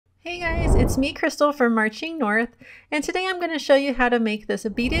Hey guys, it's me Crystal from Marching North, and today I'm going to show you how to make this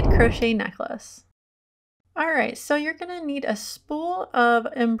beaded crochet necklace. Alright, so you're going to need a spool of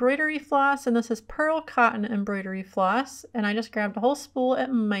embroidery floss, and this is pearl cotton embroidery floss, and I just grabbed a whole spool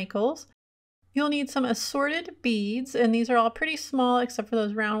at Michael's. You'll need some assorted beads, and these are all pretty small except for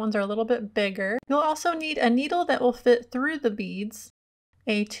those round ones are a little bit bigger. You'll also need a needle that will fit through the beads,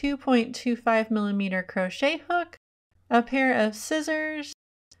 a 2.25mm crochet hook, a pair of scissors,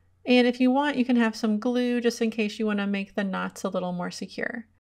 and if you want, you can have some glue just in case you want to make the knots a little more secure.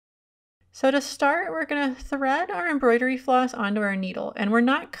 So to start, we're going to thread our embroidery floss onto our needle, and we're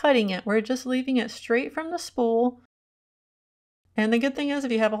not cutting it, we're just leaving it straight from the spool. And the good thing is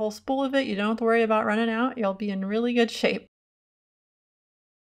if you have a whole spool of it, you don't have to worry about running out, you'll be in really good shape.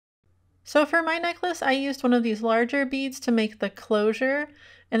 So for my necklace, I used one of these larger beads to make the closure,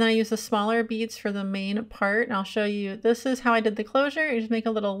 and then I used the smaller beads for the main part. And I'll show you, this is how I did the closure. You just make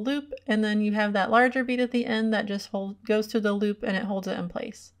a little loop, and then you have that larger bead at the end that just goes through the loop and it holds it in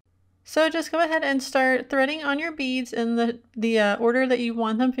place. So just go ahead and start threading on your beads in the order that you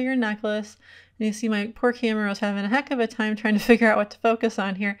want them for your necklace. And you see my poor camera was having a heck of a time trying to figure out what to focus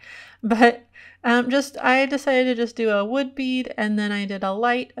on here. But I decided to just do a wood bead, and then I did a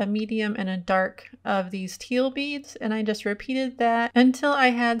light, a medium, and a dark of these teal beads, and I just repeated that until I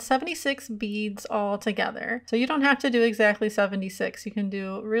had 76 beads all together. So you don't have to do exactly 76, you can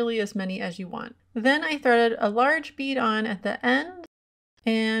do really as many as you want. Then I threaded a large bead on at the end,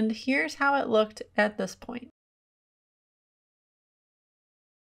 and here's how it looked at this point.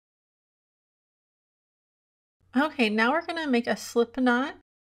 Okay, now we're going to make a slip knot.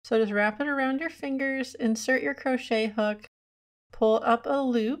 So just wrap it around your fingers, insert your crochet hook, pull up a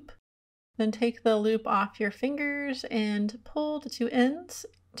loop, then take the loop off your fingers and pull the two ends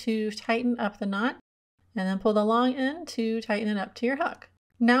to tighten up the knot, and then pull the long end to tighten it up to your hook.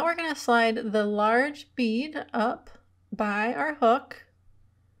 Now we're going to slide the large bead up by our hook.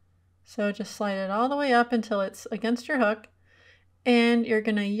 So just slide it all the way up until it's against your hook. And you're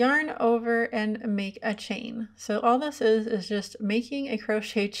going to yarn over and make a chain. So all this is just making a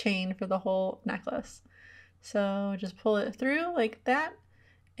crochet chain for the whole necklace. So just pull it through like that.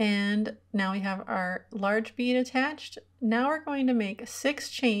 And now we have our large bead attached. Now we're going to make 6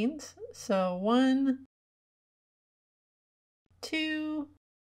 chains. So 1, 2,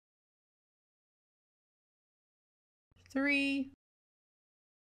 3,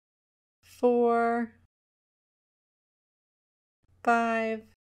 4, 5,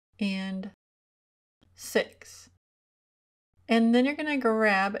 and 6. And then you're going to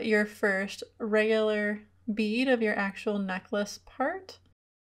grab your first regular bead of your actual necklace part,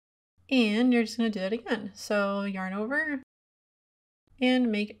 and you're just going to do it again. So yarn over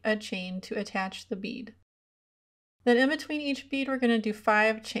and make a chain to attach the bead. Then in between each bead, we're going to do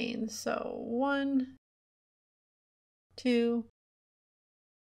 5 chains. So 1, 2,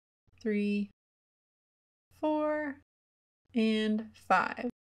 3, 4, and 5.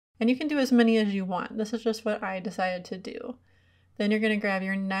 And you can do as many as you want. This is just what I decided to do. Then you're going to grab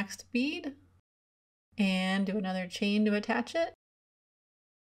your next bead and do another chain to attach it.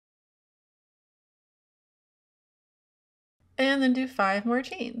 And then do 5 more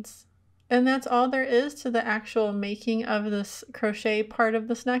chains. And that's all there is to the actual making of this crochet part of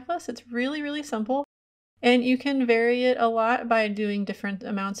this necklace. It's really, really simple. And you can vary it a lot by doing different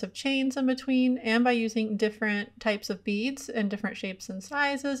amounts of chains in between, and by using different types of beads in different shapes and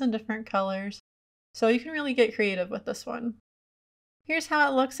sizes and different colors. So you can really get creative with this one. Here's how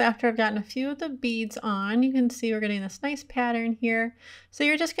it looks after I've gotten a few of the beads on. You can see we're getting this nice pattern here. So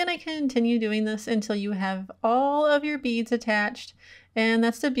you're just going to continue doing this until you have all of your beads attached. And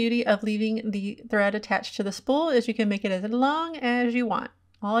that's the beauty of leaving the thread attached to the spool, is you can make it as long as you want.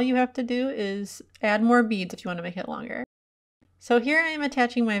 All you have to do is add more beads if you want to make it longer. So here I am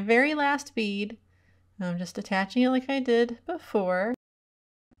attaching my very last bead. I'm just attaching it like I did before.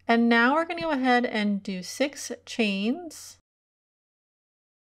 And now we're going to go ahead and do 6 chains.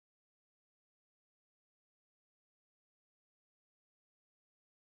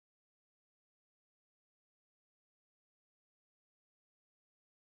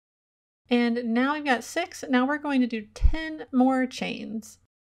 And now we've got 6. Now we're going to do 10 more chains.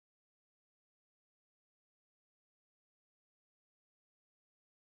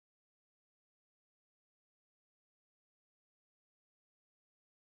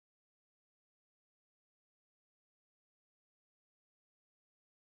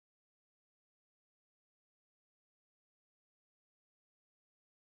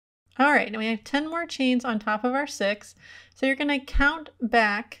 All right, now we have 10 more chains on top of our 6. So you're going to count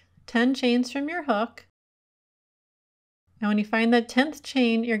back 10 chains from your hook. And when you find the 10th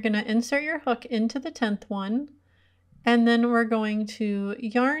chain, you're going to insert your hook into the 10th one, and then we're going to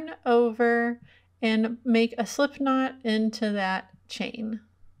yarn over and make a slip knot into that chain.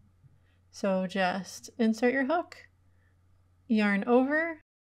 So just insert your hook, yarn over,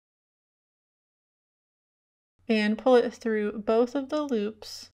 and pull it through both of the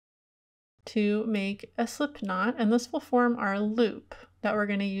loops to make a slip knot, and this will form our loop that we're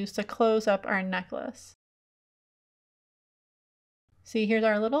going to use to close up our necklace. See, here's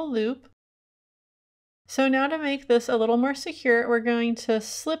our little loop. So now to make this a little more secure, we're going to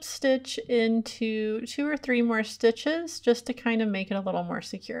slip stitch into 2 or 3 more stitches just to kind of make it a little more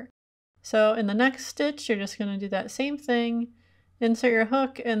secure. So in the next stitch, you're just going to do that same thing, insert your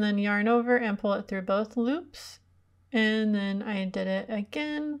hook and then yarn over and pull it through both loops. And then I did it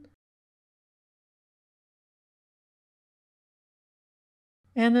again.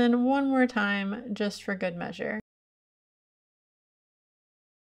 And then one more time just for good measure.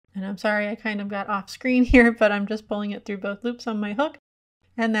 And I'm sorry I kind of got off screen here, but I'm just pulling it through both loops on my hook,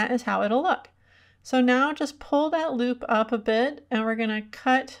 and that is how it'll look. So now just pull that loop up a bit, and we're going to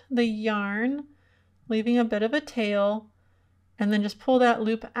cut the yarn, leaving a bit of a tail, and then just pull that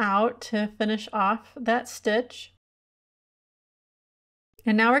loop out to finish off that stitch.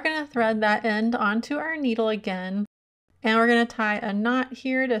 And now we're going to thread that end onto our needle again, and we're going to tie a knot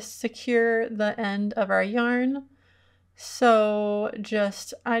here to secure the end of our yarn. So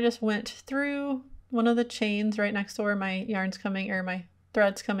I just went through one of the chains right next to where my yarn's coming, or my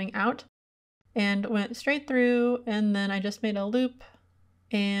thread's coming out, and went straight through, and then I just made a loop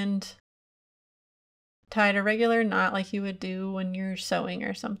and tied a regular knot like you would do when you're sewing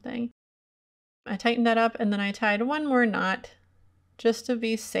or something. I tightened that up, and then I tied one more knot just to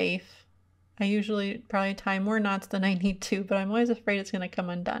be safe. I usually probably tie more knots than I need to, but I'm always afraid it's going to come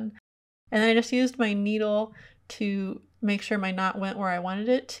undone. And then I just used my needle to make sure my knot went where I wanted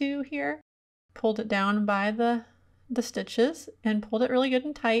it to here. Pulled it down by the stitches and pulled it really good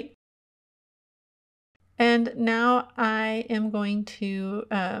and tight. And now I am going to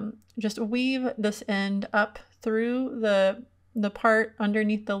just weave this end up through the part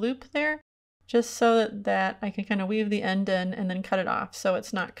underneath the loop there, just so that I can kind of weave the end in and then cut it off so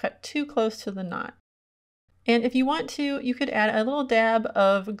it's not cut too close to the knot. And if you want to, you could add a little dab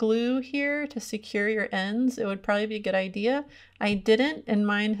of glue here to secure your ends. It would probably be a good idea. I didn't, and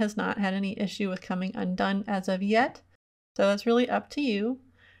mine has not had any issue with coming undone as of yet. So that's really up to you.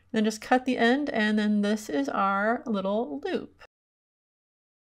 Then just cut the end, and then this is our little loop.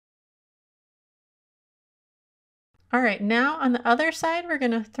 All right, now on the other side, we're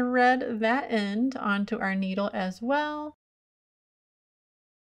going to thread that end onto our needle as well.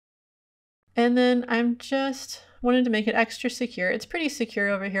 And then I'm just wanted to make it extra secure. It's pretty secure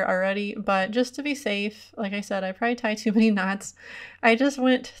over here already, but just to be safe, like I said, I probably tie too many knots. I just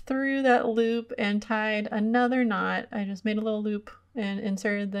went through that loop and tied another knot. I just made a little loop and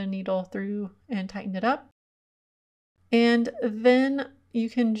inserted the needle through and tightened it up. And then you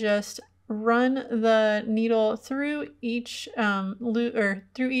can just run the needle through each loop, or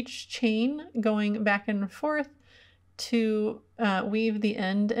through each chain, going back and forth to weave the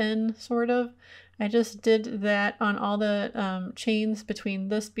end in, sort of. I just did that on all the chains between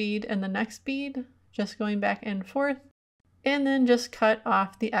this bead and the next bead, just going back and forth, and then just cut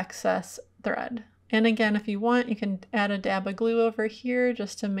off the excess thread. And again, if you want, you can add a dab of glue over here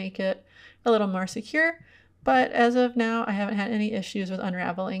just to make it a little more secure. But as of now, I haven't had any issues with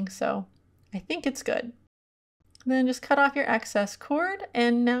unraveling, so I think it's good. Then just cut off your excess cord,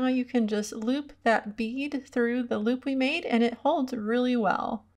 and now you can just loop that bead through the loop we made, and it holds really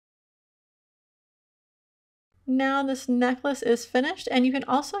well. Now this necklace is finished, and you can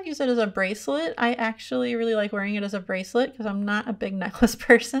also use it as a bracelet. I actually really like wearing it as a bracelet because I'm not a big necklace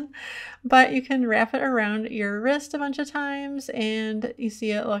person, but you can wrap it around your wrist a bunch of times, and you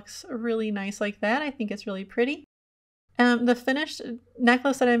see it looks really nice like that. I think it's really pretty. The finished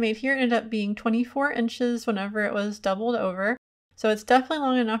necklace that I made here ended up being 24 inches whenever it was doubled over. So it's definitely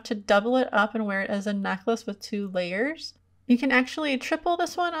long enough to double it up and wear it as a necklace with 2 layers. You can actually triple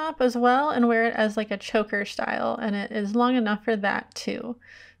this one up as well and wear it as like a choker style, and it is long enough for that too.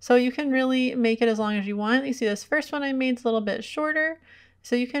 So you can really make it as long as you want. You see this first one I made is a little bit shorter,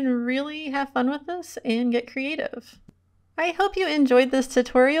 so you can really have fun with this and get creative. I hope you enjoyed this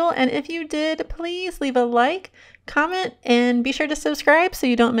tutorial, and if you did, please leave a like, comment, and be sure to subscribe so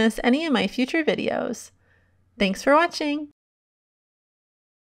you don't miss any of my future videos. Thanks for watching!